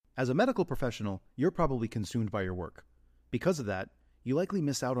As a medical professional, you're probably consumed by your work. Because of that, you likely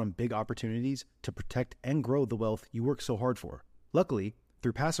miss out on big opportunities to protect and grow the wealth you work so hard for. Luckily,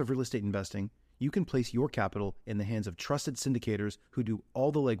 through passive real estate investing, you can place your capital in the hands of trusted syndicators who do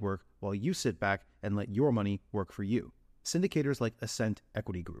all the legwork while you sit back and let your money work for you. Syndicators like Ascent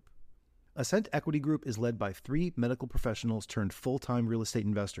Equity Group. Ascent Equity Group is led by 3 medical professionals turned full-time real estate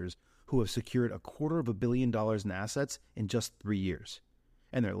investors who have secured $250 million in assets in just 3 years.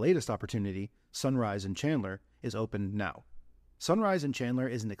 And their latest opportunity, Sunrise in Chandler, is open now. Sunrise in Chandler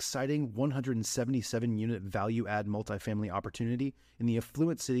is an exciting 177-unit value-add multifamily opportunity in the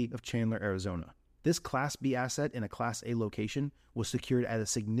affluent city of Chandler, Arizona. This Class B asset in a Class A location was secured at a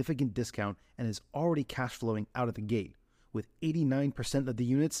significant discount and is already cash flowing out of the gate, with 89% of the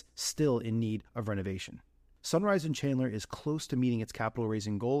units still in need of renovation. Sunrise in Chandler is close to meeting its capital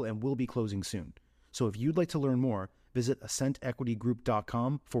raising goal and will be closing soon. So if you'd like to learn more, visit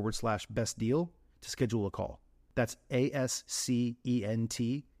ascentequitygroup.com/best deal to schedule a call. That's ASCENT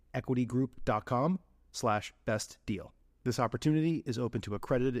equitygroup.com/best deal. This opportunity is open to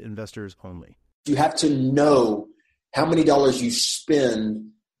accredited investors only. You have to know how many dollars you spend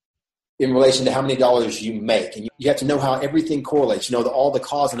in relation to how many dollars you make. And you have to know how everything correlates, all the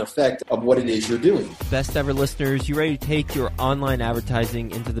cause and effect of what it is you're doing. Best ever listeners, you ready to take your online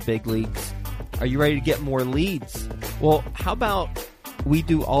advertising into the big leagues? Are you ready to get more leads? Well, how about we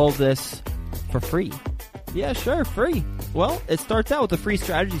do all of this for free? Yeah, sure, free. Well, it starts out with a free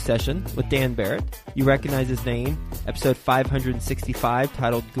strategy session with Dan Barrett. You recognize his name, episode 565,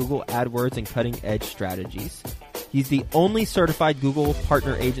 titled Google AdWords and Cutting Edge Strategies. He's the only certified Google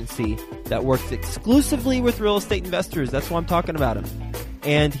partner agency that works exclusively with real estate investors. That's why I'm talking about him.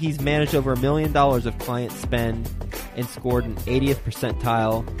 And he's managed over $1 million of client spend and scored an 80th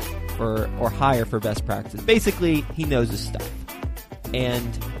percentile or higher for best practice. Basically, he knows his stuff.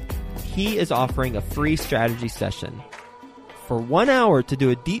 And he is offering a free strategy session for 1 hour to do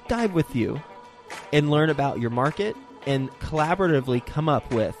a deep dive with you and learn about your market and collaboratively come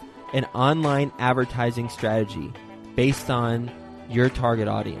up with an online advertising strategy based on your target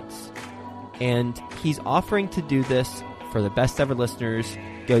audience. And he's offering to do this for the best ever listeners.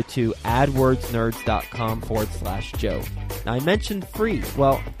 Go to adwordsnerds.com/Joe. Now, I mentioned free.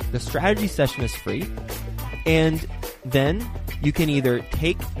 Well, the strategy session is free. And then you can either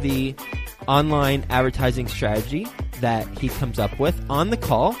take the online advertising strategy that he comes up with on the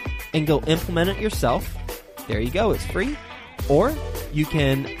call and go implement it yourself. There you go. It's free. Or you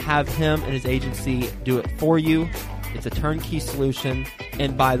can have him and his agency do it for you. It's a turnkey solution.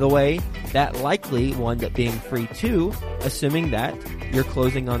 And by the way, that likely wound up being free too, assuming that you're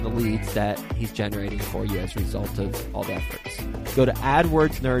closing on the leads that he's generating for you as a result of all the efforts. Go to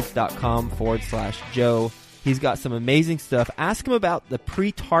adwordsnerds.com/Joe. He's got some amazing stuff. Ask him about the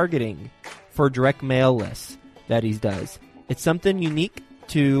pre-targeting for direct mail lists that he does. It's something unique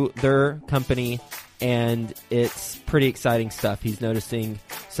to their company, and it's pretty exciting stuff. He's noticing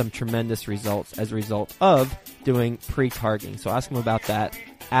some tremendous results as a result of doing pre-targeting. So ask him about that.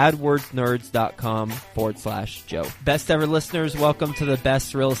 AdWordsNerds.com/Joe. Best ever listeners, welcome to the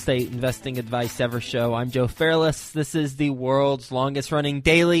best real estate investing advice ever show. I'm Joe Fairless. This is the world's longest running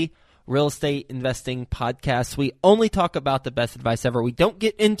daily real estate investing podcast. We only talk about the best advice ever. We don't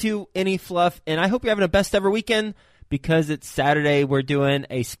get into any fluff, and I hope you're having a best ever weekend. Because it's Saturday, we're doing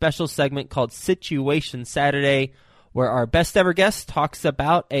a special segment called Situation Saturday, where our best ever guest talks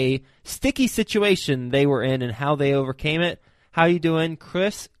about a sticky situation they were in and how they overcame it. How you doing,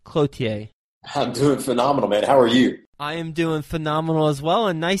 Chris Cloutier? I'm doing phenomenal, man. How are you? I am doing phenomenal as well,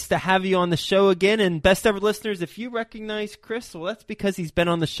 and nice to have you on the show again. And best ever listeners, if you recognize Chris, well, that's because he's been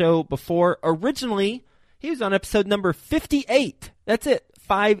on the show before. Originally, he was on episode number 58. That's it,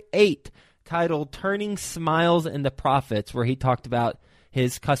 58. Titled Turning Smiles into Profits, where he talked about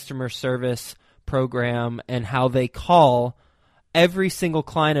his customer service program and how they call every single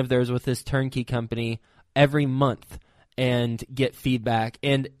client of theirs with his turnkey company every month and get feedback.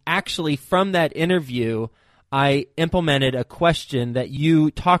 And actually, from that interview, I implemented a question that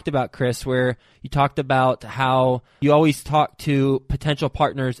you talked about, Chris, where you talked about how you always talk to potential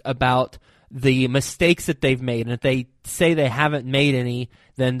partners about the mistakes that they've made. And if they say they haven't made any,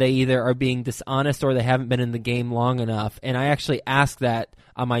 then they either are being dishonest or they haven't been in the game long enough. And I actually asked that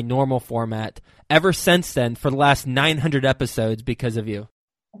on my normal format ever since then for the last 900 episodes because of you.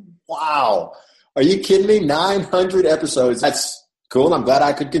 Wow. Are you kidding me? 900 episodes. That's cool. I'm glad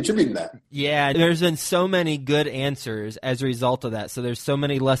I could contribute to that. Yeah, there's been so many good answers as a result of that. So there's so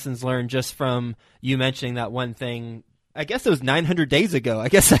many lessons learned just from you mentioning that one thing I guess it was 900 days ago. I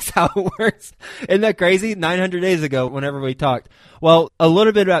guess that's how it works. Isn't that crazy? 900 days ago, whenever we talked. Well, a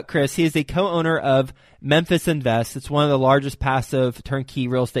little bit about Chris. He is a co-owner of Memphis Invest. It's one of the largest passive turnkey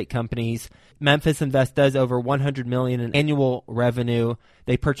real estate companies. Memphis Invest does over $100 million in annual revenue.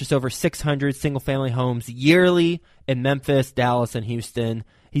 They purchase over 600 single-family homes yearly in Memphis, Dallas, and Houston.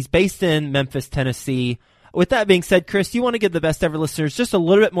 He's based in Memphis, Tennessee. With that being said, Chris, you want to give the best ever listeners just a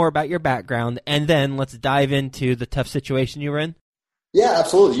little bit more about your background, and then let's dive into the tough situation you were in? Yeah,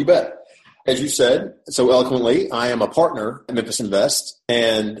 absolutely. You bet. As you said so eloquently, I am a partner at Memphis Invest,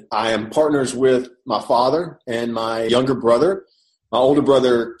 and I am partners with my father and my younger brother. My older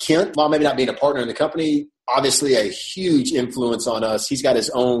brother, Kent, while maybe not being a partner in the company, obviously a huge influence on us. He's got his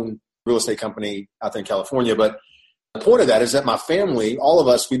own real estate company out there in California, but the point of that is that my family, all of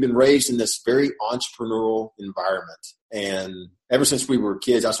us, we've been raised in this very entrepreneurial environment. And ever since we were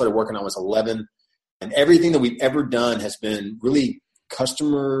kids, I started working when I was 11. And everything that we've ever done has been really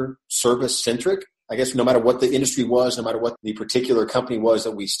customer service centric. I guess no matter what the industry was, no matter what the particular company was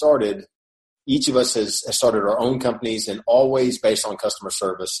that we started, each of us has started our own companies and always based on customer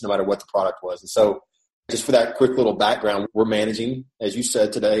service, no matter what the product was. And so just for that quick little background, we're managing, as you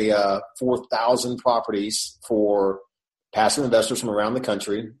said today, 4,000 properties for passive investors from around the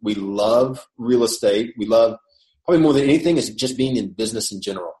country. We love real estate. We love, probably more than anything, is just being in business in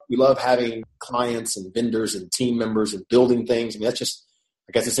general. We love having clients and vendors and team members and building things. I mean, that's just,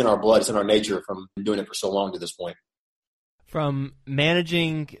 I guess it's in our blood. It's in our nature from doing it for so long to this point. From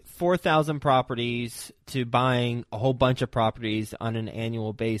managing 4,000 properties to buying a whole bunch of properties on an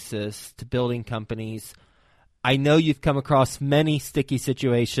annual basis to building companies, I know you've come across many sticky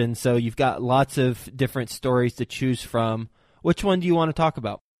situations, so you've got lots of different stories to choose from. Which one do you want to talk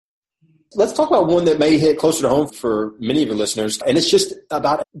about? Let's talk about one that may hit closer to home for many of your listeners, and it's just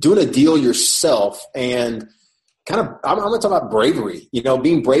about doing a deal yourself and I'm going to talk about bravery,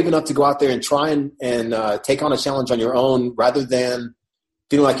 being brave enough to go out there and try and take on a challenge on your own rather than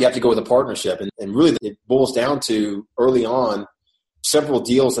feeling like you have to go with a partnership. And really it boils down to early on, several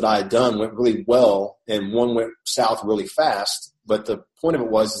deals that I had done went really well and one went south really fast. But the point of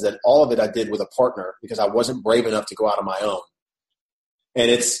it was that all of it I did with a partner because I wasn't brave enough to go out on my own. And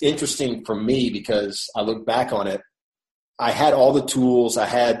it's interesting for me because I look back on it. I had all the tools. I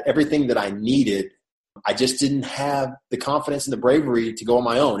had everything that I needed. I just didn't have the confidence and the bravery to go on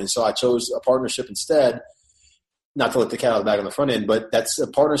my own. And so I chose a partnership instead, not to let the cat out of the bag on the front end, but that's a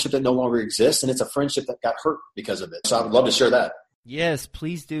partnership that no longer exists. And it's a friendship that got hurt because of it. So I would love to share that. Yes,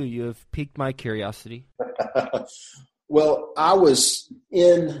 please do. You have piqued my curiosity. Well, I was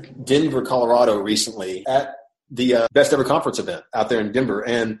in Denver, Colorado recently at the Best Ever Conference event out there in Denver.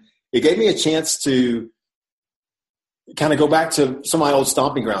 And it gave me a chance to kind of go back to some of my old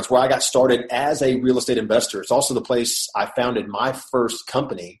stomping grounds where I got started as a real estate investor. It's also the place I founded my first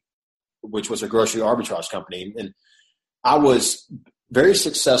company, which was a grocery arbitrage company. And I was very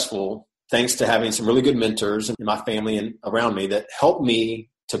successful thanks to having some really good mentors in my family and around me that helped me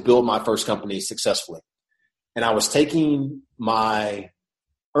to build my first company successfully. And I was taking my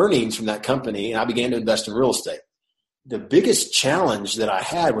earnings from that company and I began to invest in real estate. The biggest challenge that I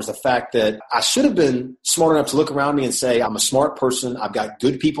had was the fact that I should have been smart enough to look around me and say, I'm a smart person. I've got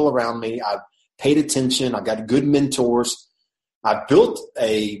good people around me. I've paid attention. I've got good mentors. I built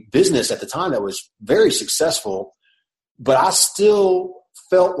a business at the time that was very successful, but I still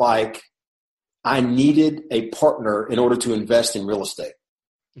felt like I needed a partner in order to invest in real estate.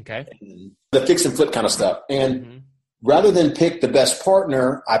 Okay. The fix and flip kind of stuff. And rather than pick the best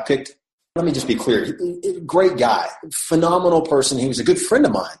partner, I picked, let me just be clear, great guy, phenomenal person. He was a good friend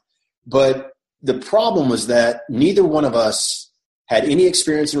of mine. But the problem was that neither one of us had any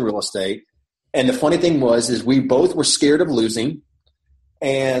experience in real estate. And the funny thing is we both were scared of losing.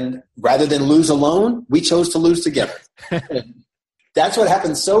 And rather than lose alone, we chose to lose together. That's what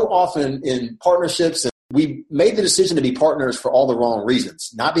happens so often in partnerships. And we made the decision to be partners for all the wrong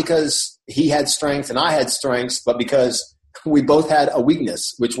reasons. Not because he had strengths and I had strengths, but because we both had a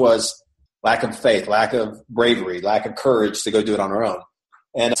weakness, which was lack of faith, lack of bravery, lack of courage to go do it on our own.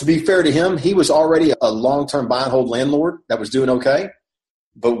 And to be fair to him, he was already a long-term buy and hold landlord that was doing okay.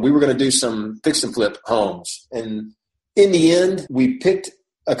 But we were going to do some fix and flip homes. And in the end, we picked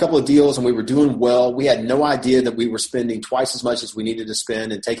a couple of deals and we were doing well. We had no idea that we were spending twice as much as we needed to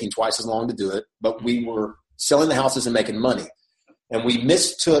spend and taking twice as long to do it. But we were selling the houses and making money. And we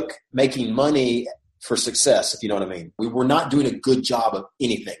mistook making money for success, if you know what I mean. We were not doing a good job of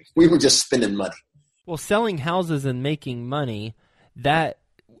anything. We were just spending money. Well, selling houses and making money, that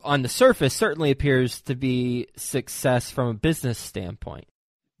on the surface certainly appears to be success from a business standpoint.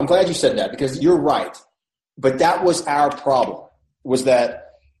 I'm glad you said that because you're right. But that was our problem, was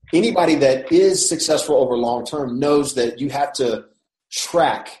that anybody that is successful over long term knows that you have to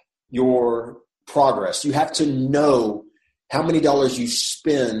track your progress. You have to know how many dollars you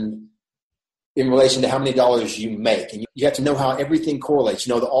spend in relation to how many dollars you make. And you have to know how everything correlates,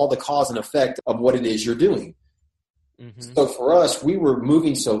 all the cause and effect of what it is you're doing. Mm-hmm. So for us, we were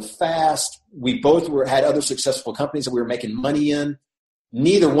moving so fast. We both had other successful companies that we were making money in.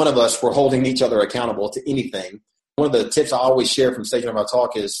 Neither one of us were holding each other accountable to anything. One of the tips I always share from Stage of Our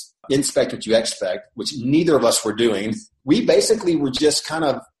Talk is inspect what you expect, which neither of us were doing. We basically were just kind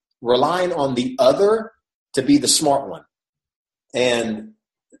of relying on the other to be the smart one. And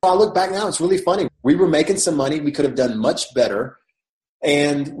I look back now, it's really funny. We were making some money. We could have done much better.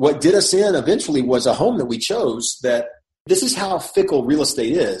 And what did us in eventually was a home that we chose. That this is how fickle real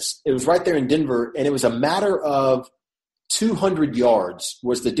estate is. It was right there in Denver, and it was a matter of 200 yards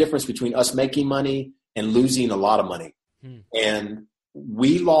was the difference between us making money and losing a lot of money. And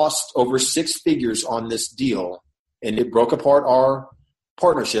we lost over 6 figures on this deal, and it broke apart our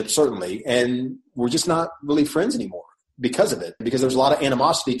partnership, certainly. And we're just not really friends anymore because of it, because there's a lot of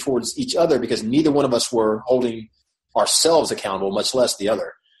animosity towards each other because neither one of us were holding ourselves accountable, much less the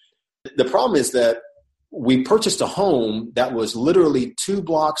other. The problem is that we purchased a home that was literally 2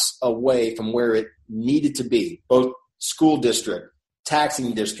 blocks away from where it needed to be, both school district,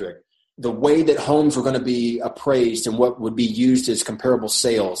 taxing district, the way that homes were going to be appraised and what would be used as comparable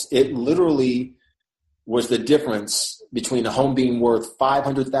sales. It literally was the difference between a home being worth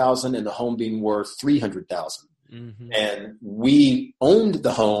 $500,000 and a home being worth $300,000. Mm-hmm. And we owned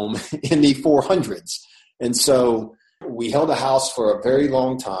the home in the 400s. And so we held a house for a very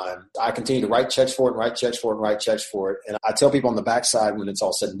long time. I continued to write checks for it and write checks for it and write checks for it. And I tell people on the backside when it's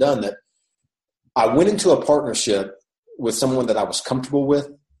all said and done that I went into a partnership with someone that I was comfortable with,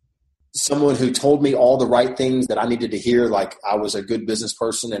 someone who told me all the right things that I needed to hear, like I was a good business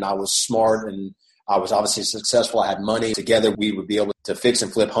person and I was smart and I was obviously successful. I had money. Together we would be able to fix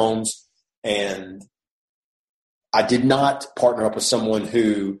and flip homes. And I did not partner up with someone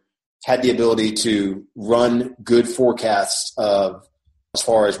who had the ability to run good forecasts of as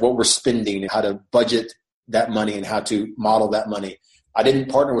far as what we're spending and how to budget that money and how to model that money. I didn't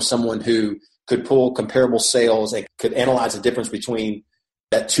partner with someone who could pull comparable sales and could analyze the difference between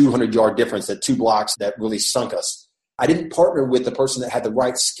that 200-yard difference, that 2 blocks that really sunk us. I didn't partner with the person that had the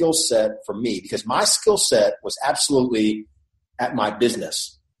right skill set for me because my skill set was absolutely at my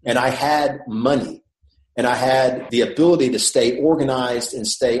business. And I had money. And I had the ability to stay organized and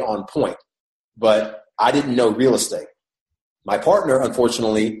stay on point, but I didn't know real estate. My partner,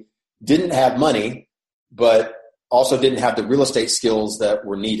 unfortunately, didn't have money, but also didn't have the real estate skills that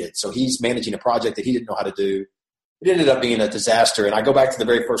were needed. So he's managing a project that he didn't know how to do. It ended up being a disaster. And I go back to the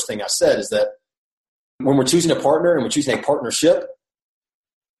very first thing I said is that when we're choosing a partner and we're choosing a partnership,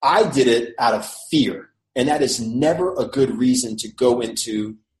 I did it out of fear. And that is never a good reason to go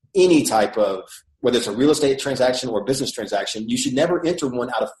into any type of, whether it's a real estate transaction or a business transaction, you should never enter one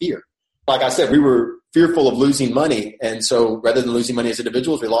out of fear. Like I said, we were fearful of losing money. And so rather than losing money as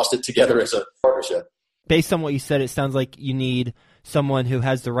individuals, we lost it together as a partnership. Based on what you said, it sounds like you need someone who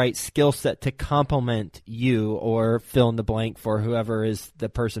has the right skill set to complement you or fill in the blank for whoever is the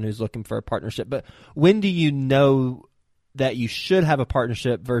person who's looking for a partnership. But when do you know that you should have a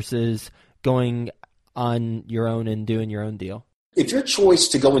partnership versus going on your own and doing your own deal? If your choice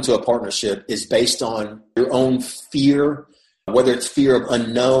to go into a partnership is based on your own fear, whether it's fear of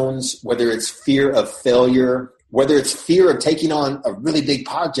unknowns, whether it's fear of failure, whether it's fear of taking on a really big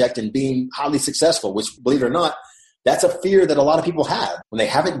project and being highly successful, which, believe it or not, that's a fear that a lot of people have. When they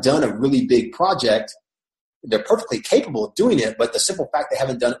haven't done a really big project, they're perfectly capable of doing it, but the simple fact they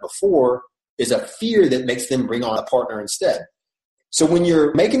haven't done it before is a fear that makes them bring on a partner instead. So when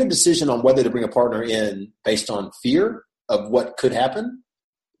you're making a decision on whether to bring a partner in based on fear of what could happen,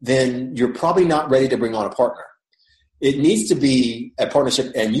 then you're probably not ready to bring on a partner. It needs to be a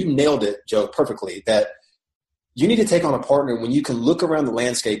partnership, and you nailed it, Joe, perfectly, that you need to take on a partner when you can look around the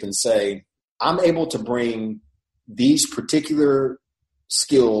landscape and say, I'm able to bring these particular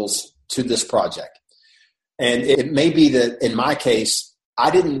skills to this project. And it may be that in my case,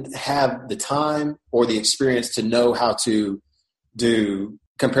 I didn't have the time or the experience to know how to do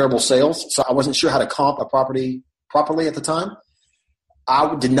comparable sales. So I wasn't sure how to comp a property properly at the time.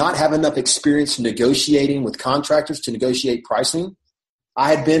 I did not have enough experience negotiating with contractors to negotiate pricing.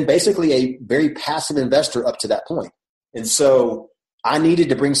 I had been basically a very passive investor up to that point. And so I needed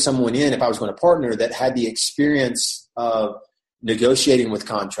to bring someone in if I was going to partner that had the experience of negotiating with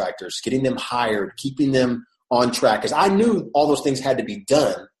contractors, getting them hired, keeping them on track. Because I knew all those things had to be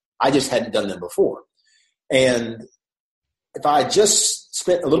done. I just hadn't done them before. And if I just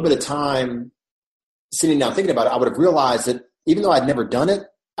spent a little bit of time sitting down thinking about it, I would have realized that even though I'd never done it,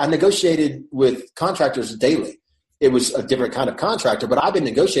 I negotiated with contractors daily. It was a different kind of contractor, but I've been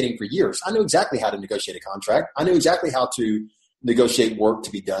negotiating for years. I knew exactly how to negotiate a contract. I knew exactly how to negotiate work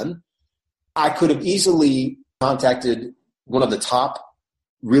to be done. I could have easily contacted one of the top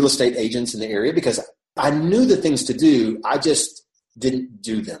real estate agents in the area because I knew the things to do. I just didn't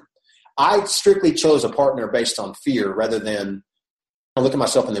do them. I strictly chose a partner based on fear rather than looking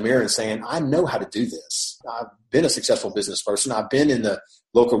myself in the mirror and saying, I know how to do this. I've been a successful business person. I've been in the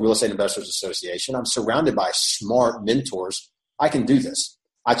local real estate investors association. I'm surrounded by smart mentors. I can do this.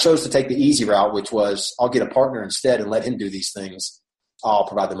 I chose to take the easy route, which was I'll get a partner instead and let him do these things. I'll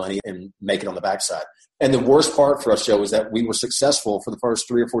provide the money and make it on the backside. And the worst part for us, Joe, was that we were successful for the first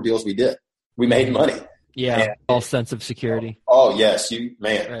 3 or 4 deals we did. We made money. Yeah, false sense of security. Oh, yes.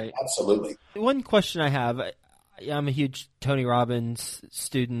 Right. Absolutely. One question I have, I'm a huge Tony Robbins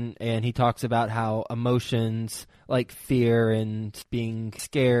student, and he talks about how emotions like fear and being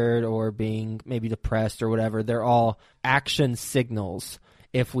scared or being maybe depressed or whatever, they're all action signals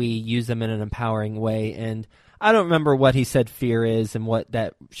if we use them in an empowering way. And I don't remember what he said fear is and what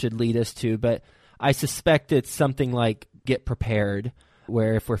that should lead us to, but I suspect it's something like get prepared,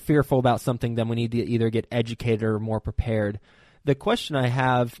 where if we're fearful about something, then we need to either get educated or more prepared. The question I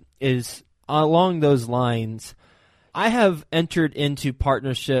have is along those lines. I have entered into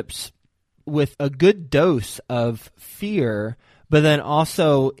partnerships with a good dose of fear, but then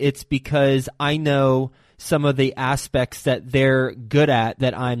also it's because I know some of the aspects that they're good at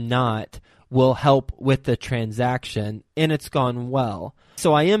that I'm not will help with the transaction, and it's gone well.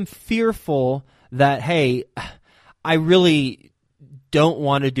 So I am fearful that, hey, I really don't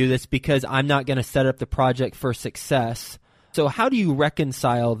want to do this because I'm not going to set up the project for success. So how do you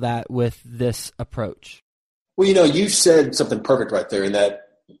reconcile that with this approach? Well, you said something perfect right there in that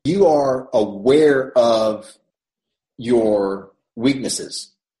you are aware of your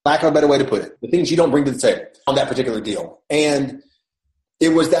weaknesses, lack of a better way to put it, the things you don't bring to the table on that particular deal. And it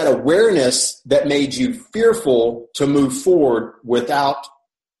was that awareness that made you fearful to move forward without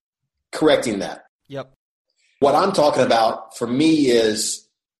correcting that. Yep. What I'm talking about for me is,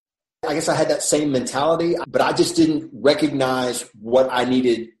 I guess I had that same mentality, but I just didn't recognize what I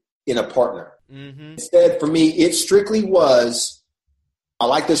needed in a partner. Mm-hmm. Instead, for me, it strictly was, I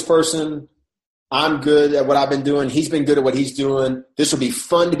like this person. I'm good at what I've been doing. He's been good at what he's doing. This will be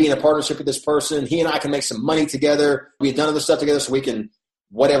fun to be in a partnership with this person. He and I can make some money together. We've done other stuff together so we can,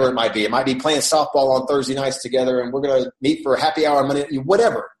 whatever it might be. It might be playing softball on Thursday nights together, and we're going to meet for a happy hour money,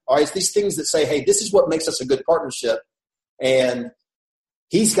 whatever. All right, it's these things that say, hey, this is what makes us a good partnership. And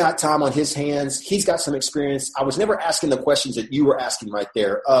he's got time on his hands. He's got some experience. I was never asking the questions that you were asking right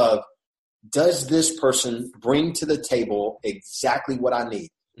there of, does this person bring to the table exactly what I need?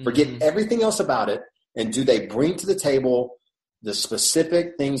 Forget everything else about it, and do they bring to the table the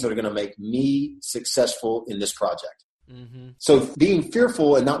specific things that are going to make me successful in this project? Mm-hmm. So being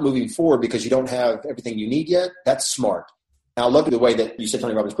fearful and not moving forward because you don't have everything you need yet, that's smart. And I love the way that you said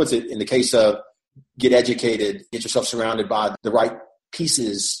Tony Robbins puts it in the case of get educated, get yourself surrounded by the right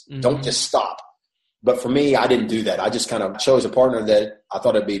pieces. Mm-hmm. Don't just stop. But for me, I didn't do that. I just kind of chose a partner that I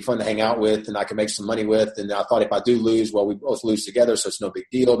thought it'd be fun to hang out with and I could make some money with. And I thought if I do lose, well, we both lose together, so it's no big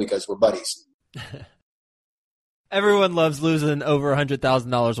deal because we're buddies. Everyone loves losing over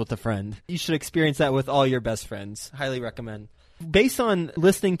 $100,000 with a friend. You should experience that with all your best friends. Highly recommend. Based on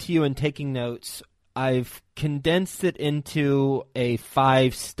listening to you and taking notes, I've condensed it into a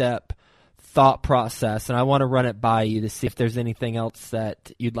 5-step thought process, and I want to run it by you to see if there's anything else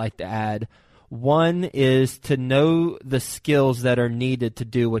that you'd like to add. 1 is to know the skills that are needed to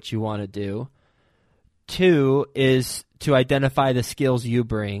do what you want to do. 2 is to identify the skills you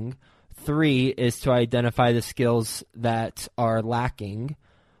bring. 3 is to identify the skills that are lacking.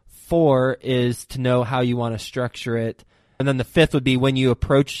 4 is to know how you want to structure it. And then the 5th would be when you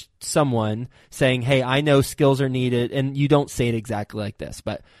approach someone saying, hey, I know skills are needed, and you don't say it exactly like this,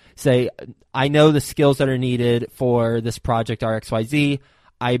 but say, I know the skills that are needed for this project are XYZ.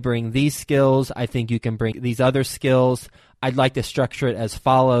 I bring these skills. I think you can bring these other skills. I'd like to structure it as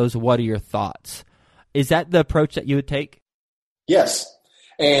follows. What are your thoughts? Is that the approach that you would take? Yes.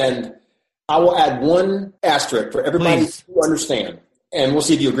 And I will add one asterisk for everybody to understand, and we'll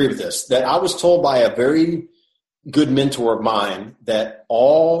see if you agree with this, that I was told by a very good mentor of mine that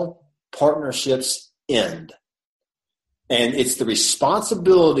all partnerships end. And it's the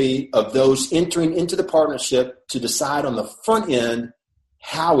responsibility of those entering into the partnership to decide on the front end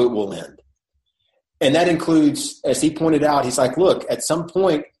how it will end. And that includes, as he pointed out, he's like, look, at some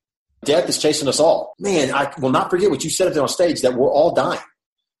point, Death is chasing us all. Man, I will not forget what you said up there on stage, that we're all dying.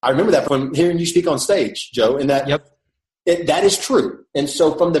 I remember that from hearing you speak on stage, Joe, and that that is true. And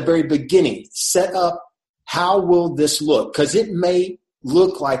so from the very beginning, set up, how will this look? Because it may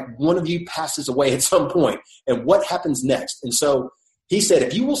look like one of you passes away at some point, and what happens next? And so he said,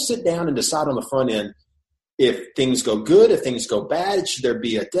 if you will sit down and decide on the front end, if things go good, if things go bad, should there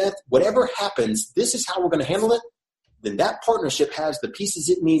be a death, whatever happens, this is how we're going to handle it, then that partnership has the pieces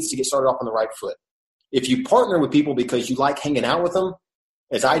it needs to get started off on the right foot. If you partner with people because you like hanging out with them,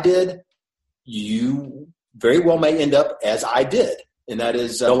 as I did, you very well may end up as I did, and that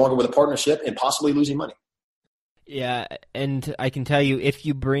is no longer with a partnership and possibly losing money. Yeah, and I can tell you, if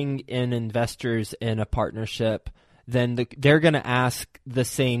you bring in investors in a partnership, then they're going to ask the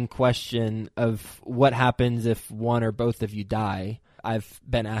same question of what happens if one or both of you die. I've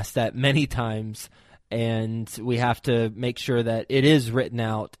been asked that many times, and we have to make sure that it is written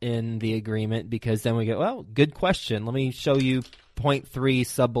out in the agreement, because then we go, well, good question. Let me show you point 3,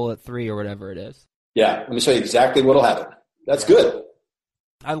 sub-bullet 3, or whatever it is. Yeah, let me show you exactly what will happen. That's good.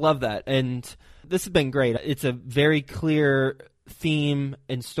 I love that, and this has been great. It's a very clear theme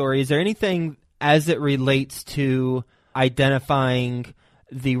and story. Is there anything as it relates to identifying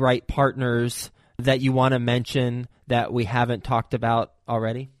the right partners that you want to mention that we haven't talked about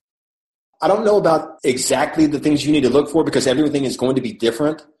already? I don't know about exactly the things you need to look for, because everything is going to be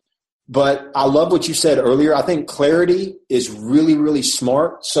different. But I love what you said earlier. I think clarity is really, really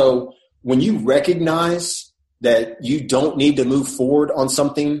smart. So when you recognize that you don't need to move forward on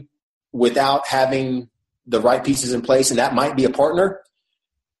something without having the right pieces in place, and that might be a partner,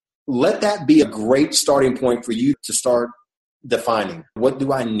 let that be a great starting point for you to start defining, what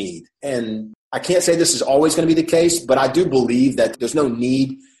do I need? And I can't say this is always going to be the case, but I do believe that there's no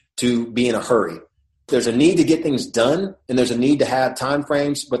need to be in a hurry. There's a need to get things done, and there's a need to have time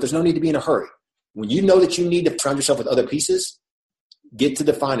frames, but there's no need to be in a hurry. When you know that you need to surround yourself with other pieces, get to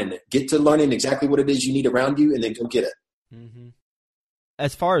defining it, get to learning exactly what it is you need around you, and then go get it. Mm-hmm.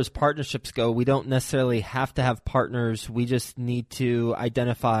 As far as partnerships go, we don't necessarily have to have partners. We just need to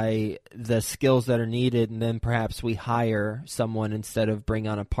identify the skills that are needed, and then perhaps we hire someone instead of bring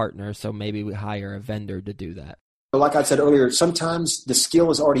on a partner. So maybe we hire a vendor to do that. But like I said earlier, sometimes the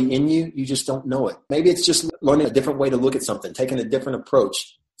skill is already in you. You just don't know it. Maybe it's just learning a different way to look at something, taking a different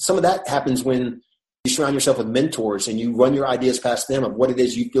approach. Some of that happens when you surround yourself with mentors and you run your ideas past them of what it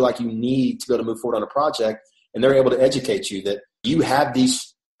is you feel like you need to be able to move forward on a project, and they're able to educate you that you have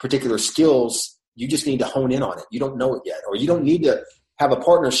these particular skills. You just need to hone in on it. You don't know it yet, or you don't need to have a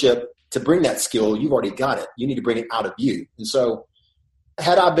partnership to bring that skill. You've already got it. You need to bring it out of you. And so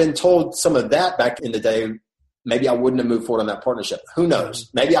had I been told some of that back in the day, maybe I wouldn't have moved forward on that partnership. Who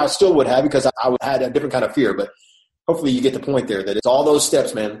knows? Maybe I still would have, because I would have had a different kind of fear. But hopefully you get the point there, that it's all those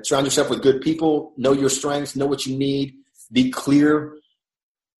steps, man. Surround yourself with good people, know your strengths, know what you need, be clear,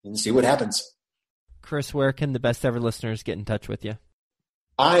 and see what happens. Chris, where can the best ever listeners get in touch with you?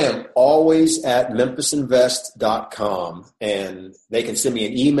 I am always at memphisinvest.com, and they can send me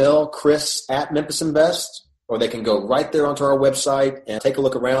an email, chris@memphisinvest, or they can go right there onto our website and take a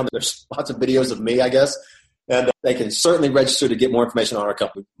look around. There's lots of videos of me, I guess, and they can certainly register to get more information on our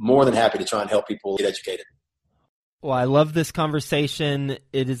company. More than happy to try and help people get educated. Well, I love this conversation.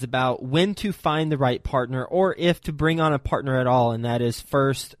 It is about when to find the right partner, or if to bring on a partner at all. And that is,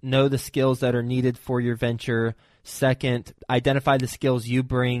 first, know the skills that are needed for your venture. Second, identify the skills you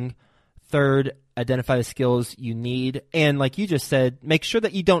bring. Third, identify the skills you need. And like you just said, make sure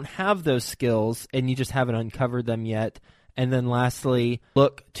that you don't have those skills and you just haven't uncovered them yet. And then lastly,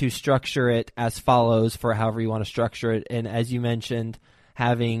 look to structure it as follows for however you want to structure it. And as you mentioned,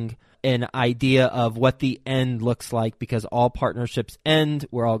 having an idea of what the end looks like, because all partnerships end.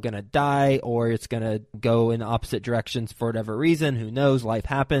 We're all going to die, or it's going to go in opposite directions for whatever reason. Who knows? Life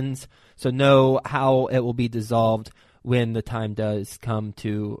happens. So know how it will be dissolved when the time does come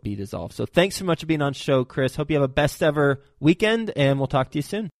to be dissolved. So thanks so much for being on the show, Chris. Hope you have a best ever weekend, and we'll talk to you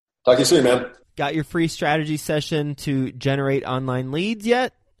soon. Talk to you soon, man. Got your free strategy session to generate online leads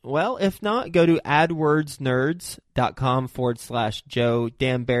yet? Well, if not, go to adwordsnerds.com/Joe.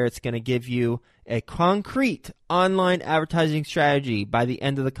 Dan Barrett's going to give you a concrete online advertising strategy by the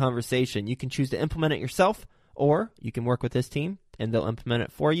end of the conversation. You can choose to implement it yourself, or you can work with this team and they'll implement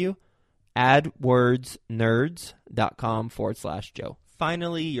it for you. adwordsnerds.com/Joe.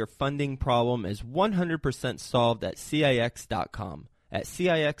 Finally, your funding problem is 100% solved at CIX.com. At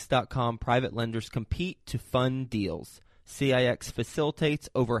CIX.com, private lenders compete to fund deals. CIX facilitates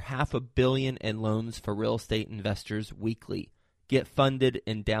over $500 million in loans for real estate investors weekly. Get funded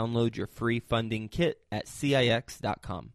and download your free funding kit at CIX.com.